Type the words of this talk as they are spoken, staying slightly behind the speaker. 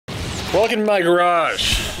Welcome to my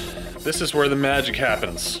garage. This is where the magic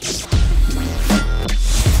happens.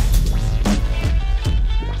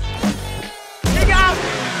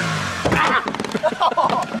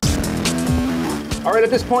 All right, at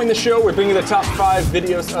this point in the show, we're bringing the top 5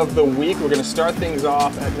 videos of the week. We're gonna start things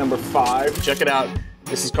off at number 5. Check it out.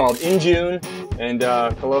 This is called In June, and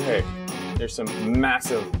Kolohe. There's some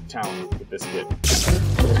massive talent with this kid.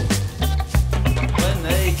 When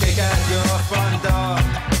they kick at your front door,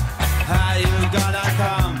 how you gonna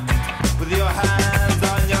come? With your hands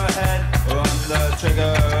on your head, or on the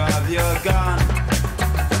trigger of your gun?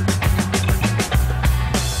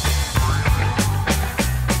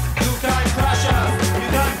 You can crush us, you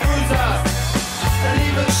can bruise us, and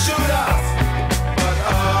even shoot us. But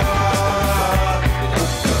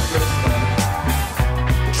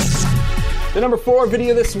The number 4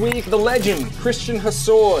 video this week, the legend, Christian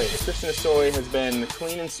Hosoi. Christian Hosoi has been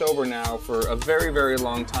clean and sober now for a very, very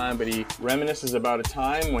long time, but he reminisces about a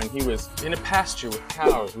time when he was in a pasture with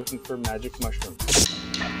cows looking for magic mushrooms.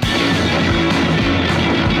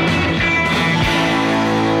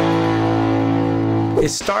 It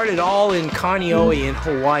started all in Kaneohe in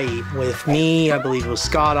Hawaii with me, I believe it was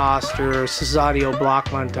Scott Oster, Cesario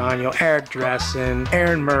Block Montano, Eric Dressen,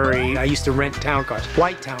 Aaron Murray. I used to rent town cars,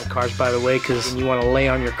 white town cars by the way, because you want to lay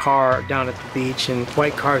on your car down at the beach and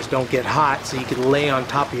white cars don't get hot, so you could lay on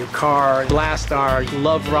top of your car, blast our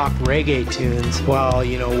love rock reggae tunes while,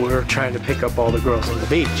 you know, we're trying to pick up all the girls on the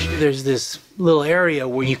beach. There's this little area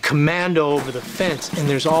where you commando over the fence and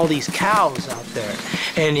there's all these cows out there,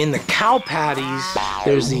 and in the cow patties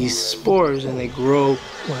there's these spores and they grow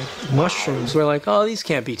like mushrooms. We're like, oh, these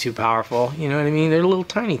can't be too powerful, you know what I mean? They're little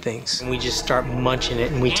tiny things. And we just start munching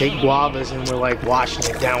it, and we take guavas and we're like washing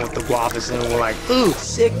it down with the guavas, and we're like, ooh,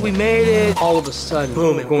 sick, we made it. All of a sudden,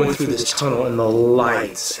 boom, we're going through this tunnel and the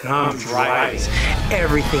lights, and I'm driving.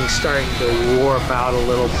 Everything's starting to warp out a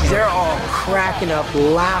little. They're all cracking up,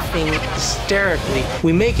 laughing hysterically.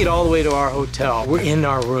 We make it all the way to our hotel. We're in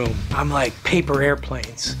our room. I'm like, paper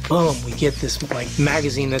airplanes. Boom, we get this like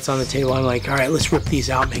magazine that's on the table. I'm like, all right, let's rip these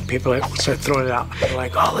out, make paper. We start throwing it out. We're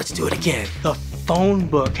like, oh, let's do it again. The phone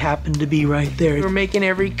book happened to be right there. We're making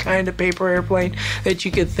every kind of paper airplane that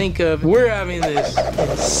you could think of. We're having this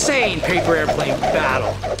insane paper airplane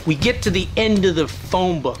battle. We get to the end of the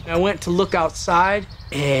phone book. I went to look outside,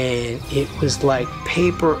 and it was like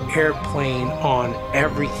paper airplane on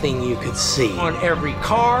everything you could see. On every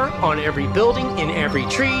car, on every building, in every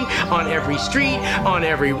tree, on every street, on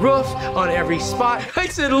every roof, on every spot. I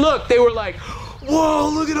said, look, they were like, whoa,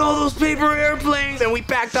 look at all those paper airplanes. And we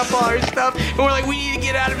packed up all our stuff, and we're like, we need to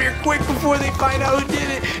get out of here quick before they find out who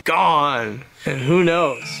did it. Gone. And who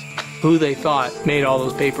knows who they thought made all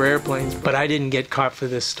those paper airplanes, but I didn't get caught for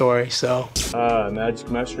this story, so. Magic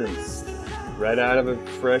mushrooms. Right out of a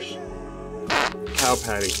fresh cow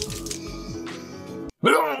patty.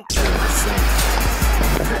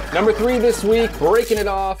 Number 3 this week, breaking it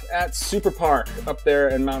off at Superpark up there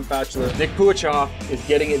in Mount Bachelor. Nick Puachoff is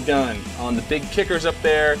getting it done on the big kickers up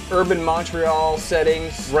there, urban Montreal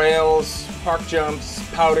settings, rails, park jumps,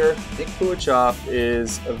 powder. Nick Puachoff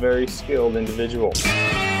is a very skilled individual.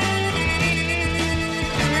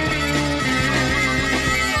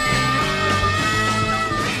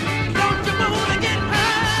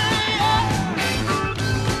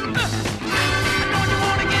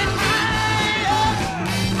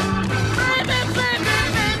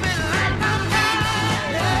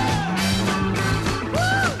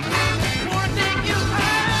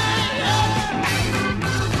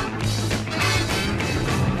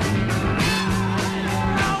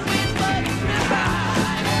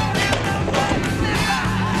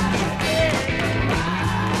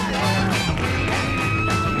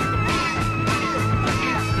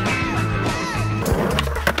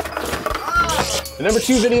 The number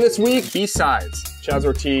 2 video this week, B-sides. Chaz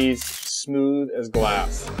Ortiz, Smooth as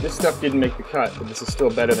Glass. This stuff didn't make the cut, but this is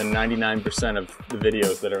still better than 99% of the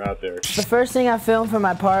videos that are out there. The first thing I filmed for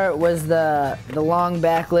my part was the long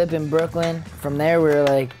back lip in Brooklyn. From there we were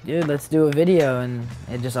like, dude, let's do a video, and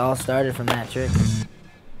it just all started from that trick.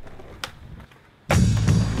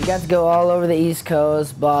 We got to go all over the East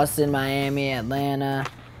Coast, Boston, Miami, Atlanta.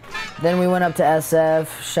 Then we went up to SF,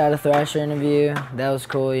 shot a Thrasher interview. That was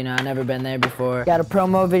cool, you know, I've never been there before. Got a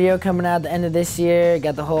promo video coming out at the end of this year.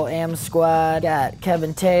 Got the whole AM squad. Got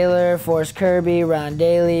Kevin Taylor, Forrest Kirby, Ron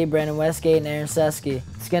Daly, Brandon Westgate, and Aaron Sesky.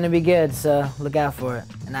 It's gonna be good, so look out for it.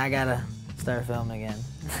 And I gotta start filming again.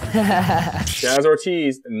 Chaz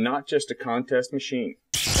Ortiz, not just a contest machine.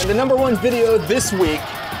 And the number 1 video this week,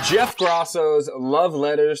 Jeff Grosso's Love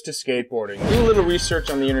Letters to Skateboarding. Do a little research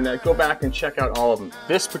on the internet, go back and check out all of them.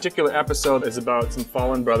 This particular episode is about some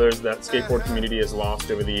fallen brothers that skateboard community has lost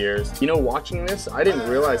over the years. You know, watching this, I didn't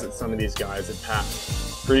realize that some of these guys had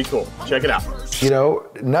passed. Pretty cool. Check it out. You know,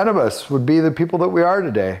 none of us would be the people that we are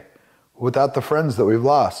today without the friends that we've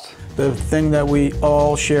lost. The thing that we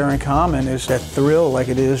all share in common is that thrill, like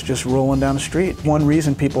it is just rolling down the street. One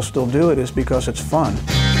reason people still do it is because it's fun.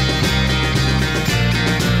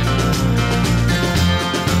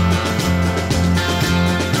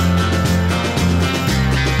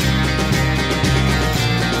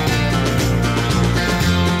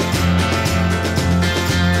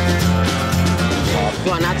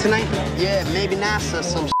 Going out tonight? Yeah, maybe NASA,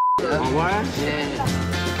 some what?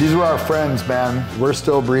 Yeah. These were our friends, man. We're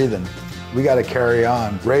still breathing. We got to carry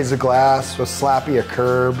on. Raise a glass, with Slappy a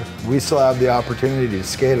curb. We still have the opportunity to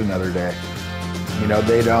skate another day. You know,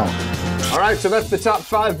 they don't. All right, so that's the top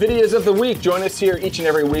 5 videos of the week. Join us here each and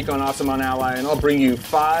every week on Awesome on Ally, and I'll bring you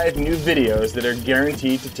 5 new videos that are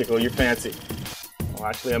guaranteed to tickle your fancy. Well,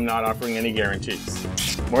 actually, I'm not offering any guarantees.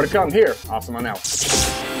 More to come here, Awesome on Ally.